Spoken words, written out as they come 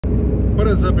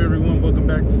is up, everyone? Welcome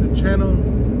back to the channel.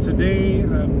 Today,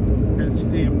 as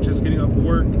you see, I'm just getting off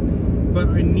work, but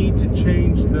I need to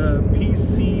change the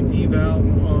PCV valve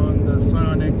on the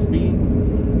Scion XB.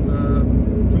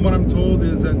 From what I'm told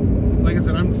is that, like I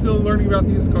said, I'm still learning about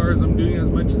these cars. I'm doing as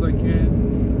much as I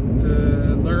can to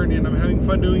learn, and I'm having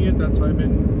fun doing it. That's why I've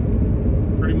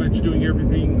been pretty much doing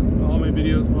everything, all my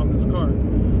videos on this car.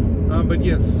 But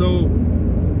yes, so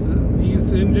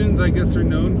these engines, I guess, are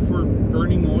known for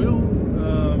burning oil.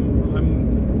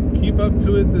 Keep up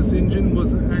to it. This engine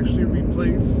was actually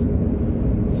replaced,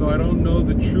 so I don't know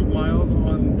the true miles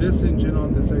on this engine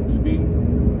on this XB.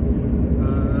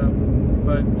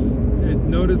 But it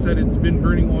noticed that it's been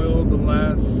burning oil the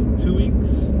last 2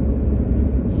 weeks.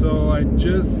 So I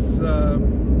just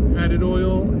added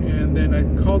oil, and then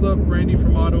I called up Randy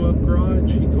from Auto Up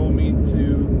Garage. He told me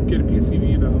to get a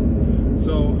PCV valve.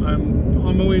 So I'm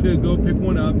on my way to go pick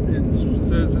one up. It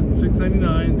says it's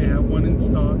 $6.99. They have one in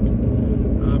stock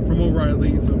from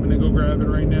O'Reilly. So I'm going to go grab it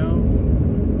right now,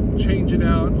 change it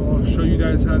out. I'll show you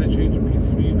guys how to change a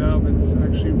PCV valve. It's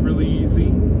actually really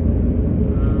easy.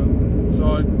 So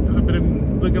I've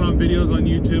been looking on videos on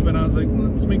YouTube, and I was like,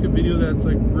 let's make a video that's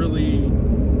like really,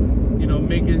 you know,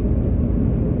 make it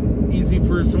easy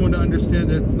for someone to understand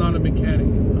that it's not a mechanic.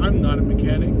 I'm not a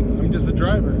mechanic. I'm just a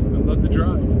driver. I love to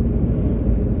drive.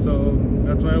 So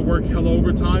that's why I work hella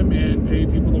overtime and pay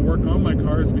people to work on my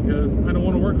cars, because I don't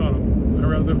want to work on them. I'd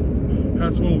rather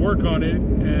have someone work on it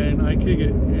and I kick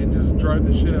it and just drive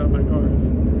the shit out of my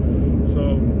cars.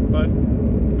 So, but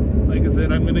like I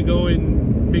said, I'm going to go and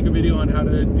make a video on how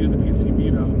to do the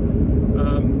PCV valve.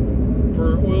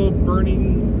 For oil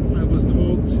burning, I was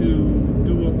told to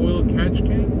do an oil catch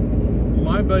can.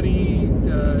 My buddy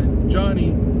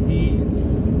Johnny,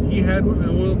 he had an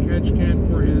oil catch can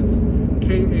for his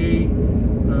KA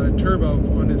turbo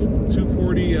on his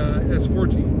 240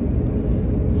 S14.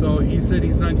 So he said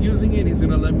he's not using it. He's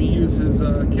going to let me use his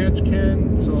catch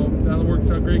can. So that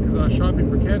works out great, because I was shopping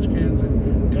for catch cans,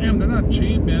 and damn, they're not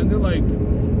cheap, man. They're like,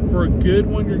 for a good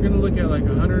one, you're going to look at like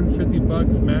 150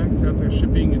 bucks max after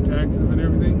shipping and taxes and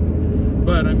everything.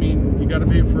 But I mean, you got to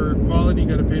pay for quality, you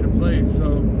got to pay to play.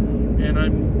 So, and I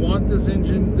want this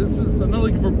engine. I'm not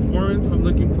looking for performance. I'm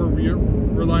looking for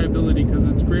reliability, because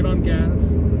it's great on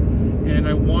gas. And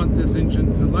I want this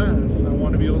engine to last. I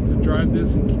want to be able to drive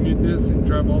this and commute this and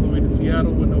drive all the way to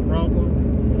Seattle with no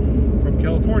problem from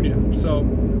California. So,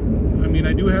 I mean,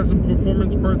 I do have some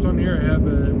performance parts on here. I have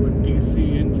a DC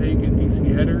intake and DC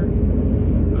header.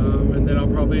 And then I'll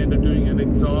probably end up doing an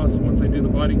exhaust once I do the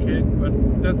body kit. But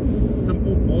that's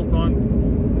simple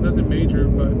bolt-on, nothing major.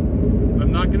 But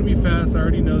I'm not going to be fast. I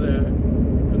already know that.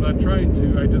 I'm not trying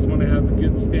to. I just want to have a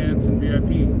good stance and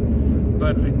VIP.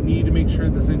 But I need to make sure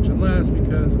this engine lasts,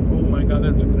 because, oh my god,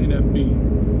 that's a clean FB.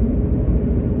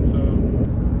 So,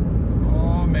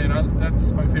 oh man,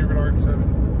 that's my favorite RX-7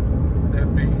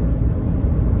 FB.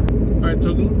 Alright, so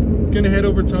I'm gonna head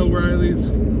over to O'Reilly's,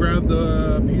 grab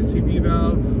the PCV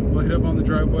valve. We'll hit up on the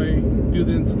driveway, do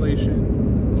the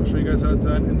installation. I'll show you guys how it's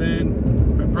done, and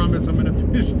then I promise I'm gonna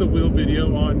finish the wheel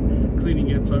video on cleaning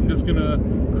it. So I'm just gonna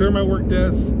clear my work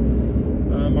desk.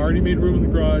 I already made room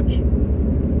in the garage.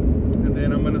 And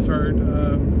then I'm going to start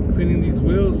cleaning these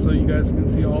wheels, so you guys can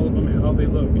see all of them, how they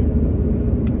look.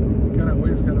 Kind of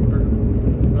always got to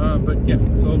burn. But yeah,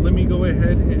 so let me go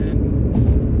ahead and...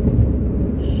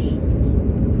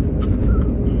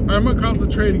 Alright, I'm going to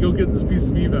concentrate and go get this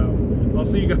PCV valve. I'll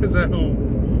see you guys at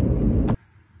home.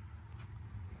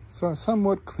 So I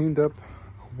somewhat cleaned up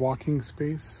a walking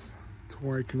space to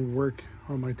where I can work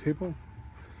on my table.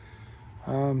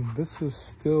 This is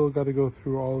still got to go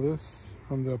through all this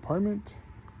from the apartment.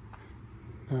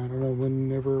 I don't know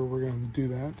whenever we're going to do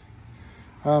that.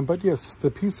 But yes,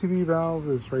 the PCV valve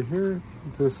is right here.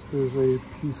 This is a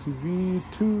PCV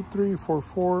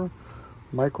 2344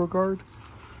 microguard.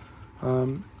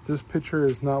 This picture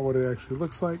is not what it actually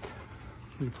looks like.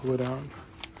 Let me pull it out.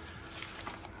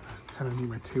 I kind of need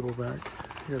my table back.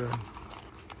 I gotta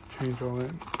change all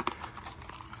that.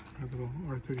 A little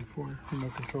R34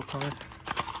 remote control car.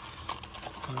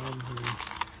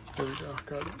 There we go,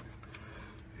 got it.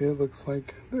 It looks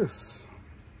like this.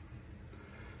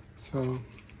 So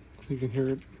you can hear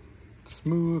it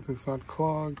smooth, it's not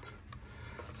clogged.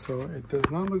 So it does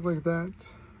not look like that.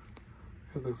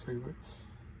 It looks like this.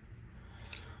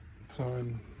 So,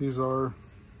 and these are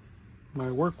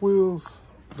my work wheels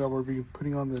that we'll be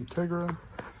putting on the Integra.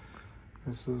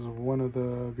 This is one of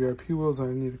the VIP wheels I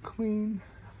need to clean.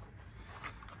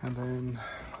 And then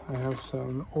I have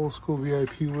some old school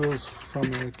VIP wheels from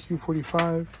the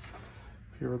Q45.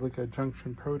 If you ever look at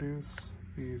Junction Produce,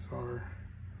 these are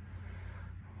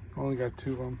I only got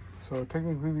 2 of them. So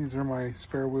technically these are my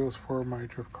spare wheels for my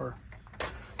drift car.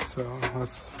 So I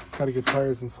gotta get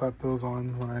tires and slap those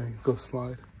on when I go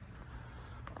slide.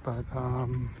 But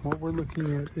what we're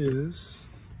looking at is,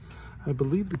 I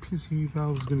believe the PCV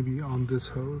valve is gonna be on this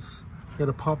hose. I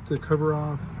gotta pop the cover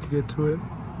off to get to it.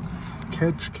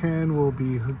 Catch can will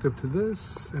be hooked up to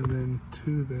this and then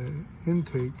to the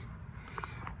intake.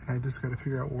 And I just gotta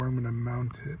figure out where I'm gonna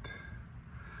mount it.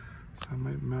 So I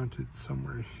might mount it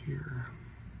somewhere here.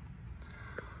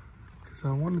 Because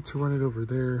I wanted to run it over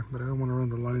there, but I don't want to run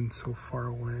the line so far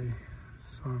away.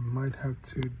 So I might have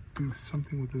to do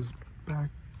something with this back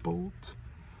bolt.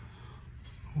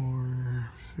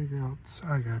 Or I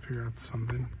gotta figure out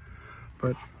something.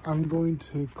 But I'm going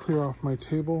to clear off my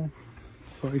table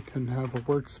so I can have a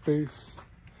workspace.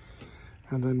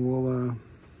 And then we'll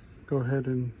go ahead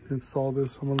and install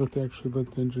this. I'm gonna actually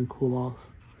let the engine cool off.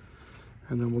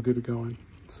 And then we'll get it going.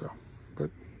 So, but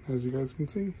as you guys can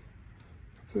see,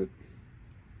 that's it.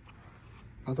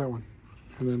 Not that one.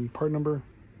 And then part number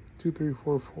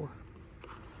 2344.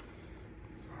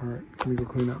 All right, let me go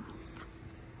clean up.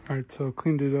 All right, so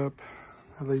cleaned it up.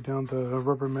 I laid down the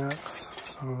rubber mats,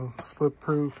 so slip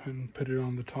proof, and put it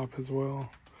on the top as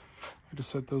well. I just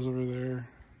set those over there.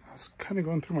 I was kind of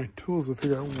going through my tools to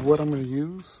figure out what I'm going to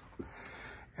use.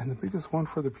 And the biggest one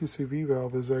for the PCV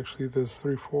valve is actually this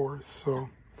 3/4. So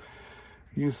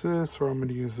use this, or I'm going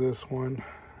to use this one.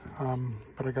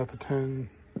 But I got the 10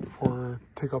 for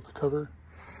take off the cover.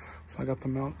 So I got the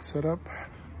mount set up.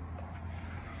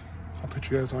 I'll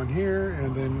put you guys on here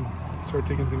and then start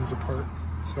taking things apart.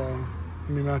 So let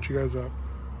me mount you guys up.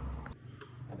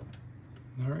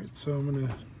 All right, so I'm going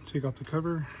to take off the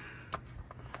cover.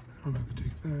 I don't have to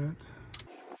take that.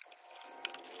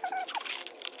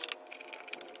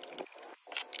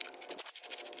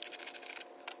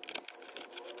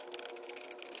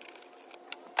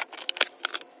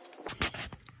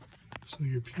 So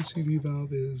your PCV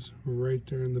valve is right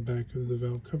there in the back of the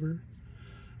valve cover.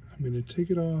 I'm going to take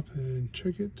it off and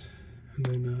check it, and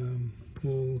then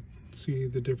we'll see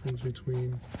the difference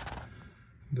between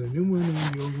the new one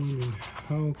and the old one and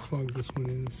how clogged this one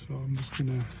is. So I'm just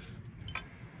going to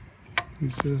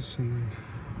use this and then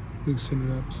loosen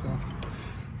it up. So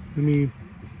let me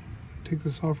take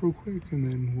this off real quick and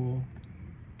then we'll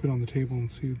put it on the table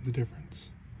and see the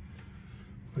difference.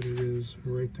 But it is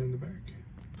right there in the back.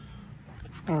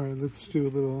 All right, let's do a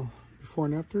little before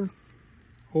and after.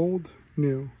 Old,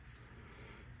 new.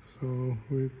 So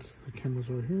with the cameras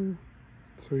right here.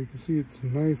 So you can see it's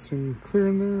nice and clear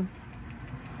in there.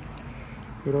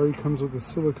 It already comes with a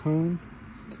silicone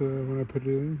to when I put it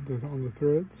in on the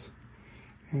threads.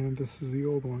 And this is the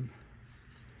old one.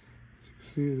 As you can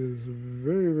see, it is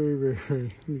very, very, very,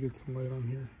 very. Let me get some light on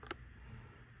here.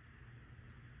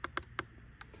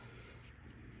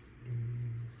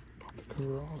 Pop the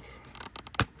cover off.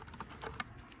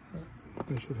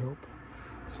 That should help.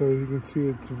 So you can see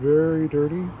it's very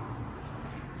dirty,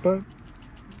 but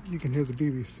you can hear the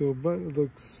BB still, but it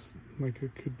looks like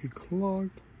it could be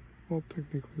clogged. Well,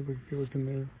 technically, if you look in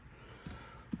there,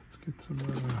 let's get some, I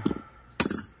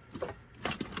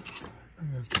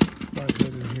got a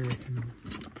flathead in here, I can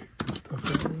pick this stuff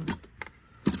out with.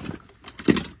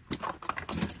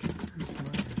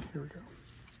 Here we go.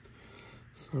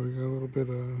 So we got a little bit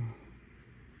of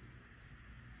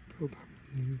build up.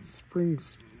 It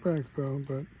springs back though,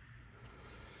 but it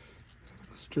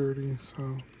looks dirty,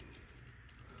 so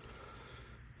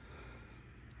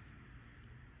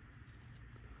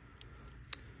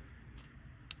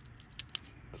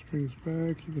it springs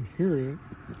back. You can hear it.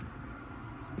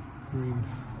 I mean,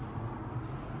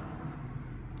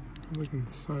 if I look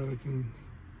inside, I can.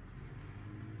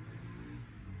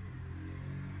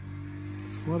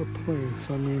 It's a lot of place.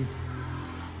 I mean,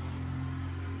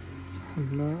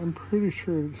 I'm pretty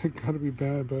sure it got to be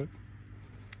bad, but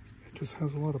it just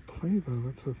has a lot of play though.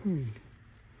 That's the thing.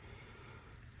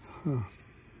 Huh.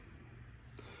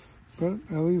 But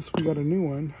at least we got a new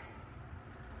one.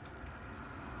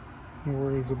 No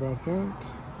worries about that.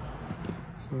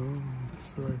 So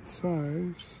it's the right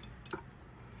size.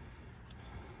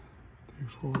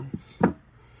 3/4.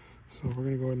 So we're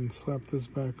gonna go ahead and slap this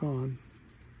back on.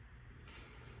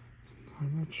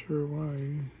 I'm not sure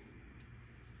why.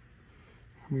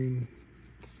 I mean,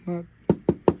 it's not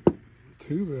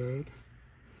too bad.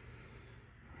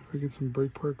 If I get some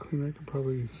brake part cleaner, I could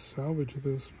probably salvage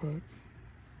this, but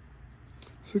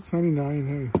 $6.99,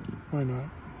 hey, why not?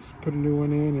 Let's put a new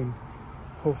one in and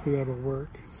hopefully that'll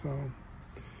work. So,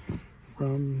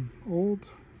 from old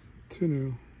to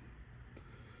new.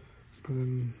 But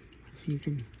then, so you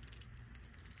can,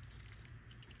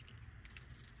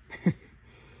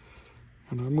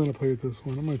 And I'm gonna play with this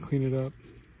one. I'm gonna clean it up,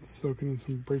 soak it in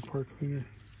some brake part cleaner,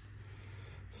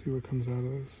 see what comes out of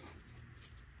this.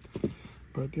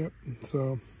 But yep,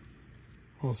 so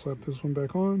I'll slap this one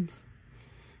back on.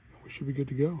 We should be good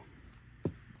to go.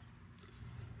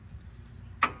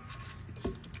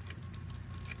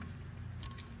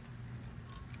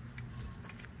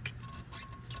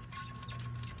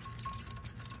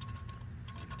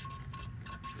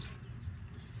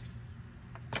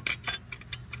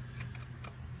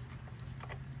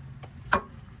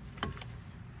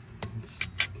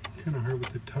 Kind of hard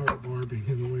with the tower bar being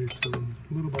in the way, so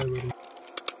little by little.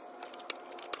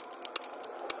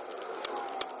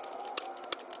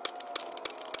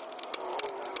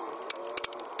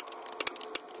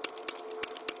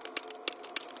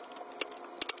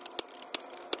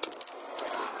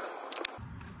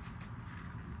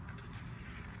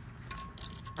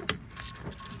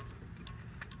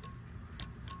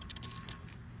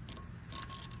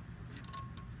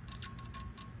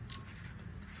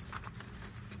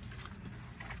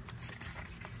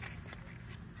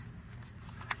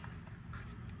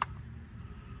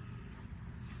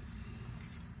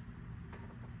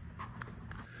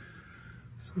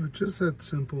 So just that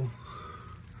simple.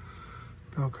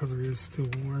 Valve cover is still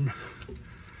warm.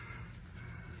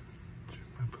 Check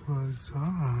my plugs.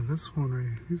 Ah, this one right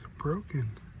here, these are broken.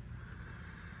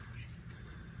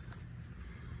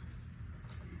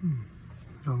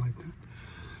 I don't like that.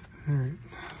 Alright,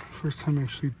 first time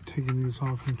actually taking these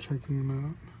off and checking them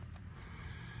out.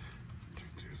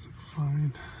 These look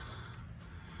fine.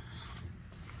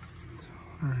 So,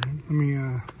 alright, let me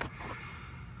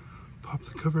pop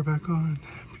the cover back on.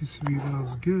 PCV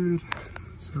valve's good.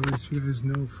 So at least you guys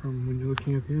know from when you're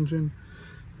looking at the engine,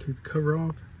 take the cover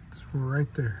off, it's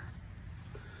right there.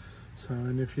 So,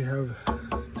 and if you have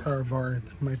tower bar,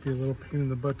 it might be a little pain in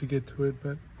the butt to get to it,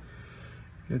 but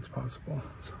it's possible.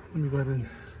 So let me go ahead and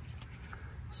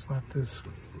slap this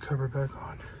cover back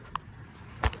on.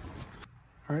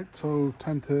 All right, so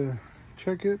time to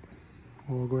check it.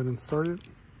 We'll go ahead and start it.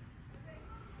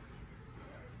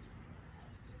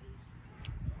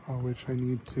 Which I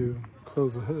need to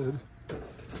close the hood.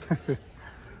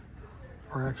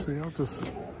 Or actually, I'll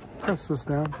just press this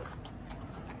down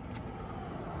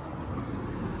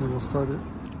and we'll start it.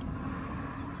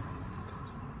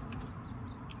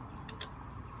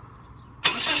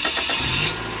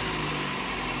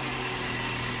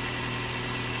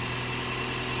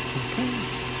 Okay,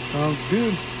 sounds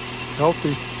good.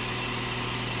 Healthy.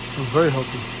 Sounds very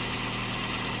healthy.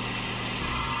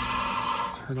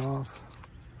 Turn off.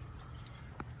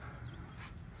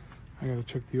 I gotta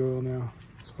check the oil now.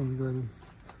 So let me go ahead and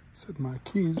set my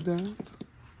keys down.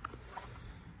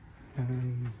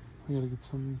 And I gotta get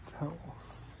some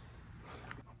towels.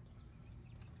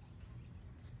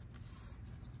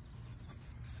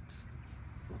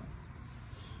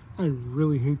 I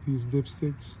really hate these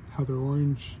dipsticks, how they're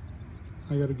orange.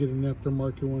 I gotta get an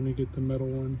aftermarket one to get the metal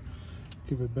one,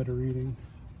 give it better reading.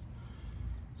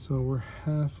 So we're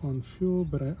half on fuel,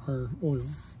 but or oil.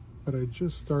 But I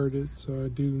just started, so I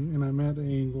do, and I'm at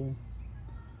an angle,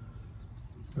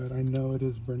 but I know it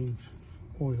is burning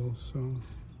oil, so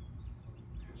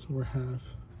we're half.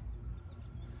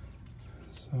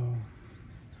 So,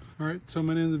 all right, so I'm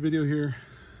gonna end the video here.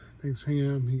 Thanks for hanging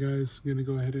out with me, guys. I'm gonna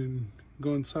go ahead and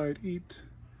go inside, eat,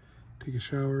 take a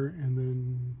shower, and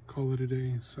then call it a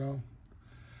day. So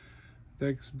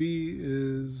the XB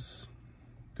is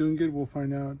doing good. We'll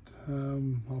find out.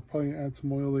 I'll probably add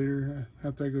some oil later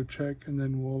after I go check, and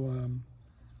then we'll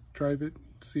drive it,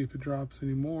 see if it drops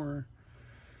any more.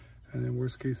 And then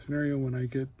worst case scenario, when I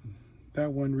get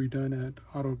that one redone at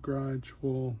Auto Garage,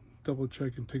 we'll double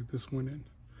check and take this one in.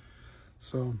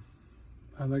 So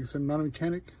like I said, I'm not a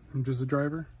mechanic, I'm just a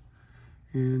driver.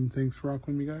 And thanks for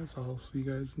rocking with me, guys. I'll see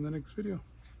you guys in the next video.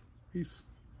 Peace.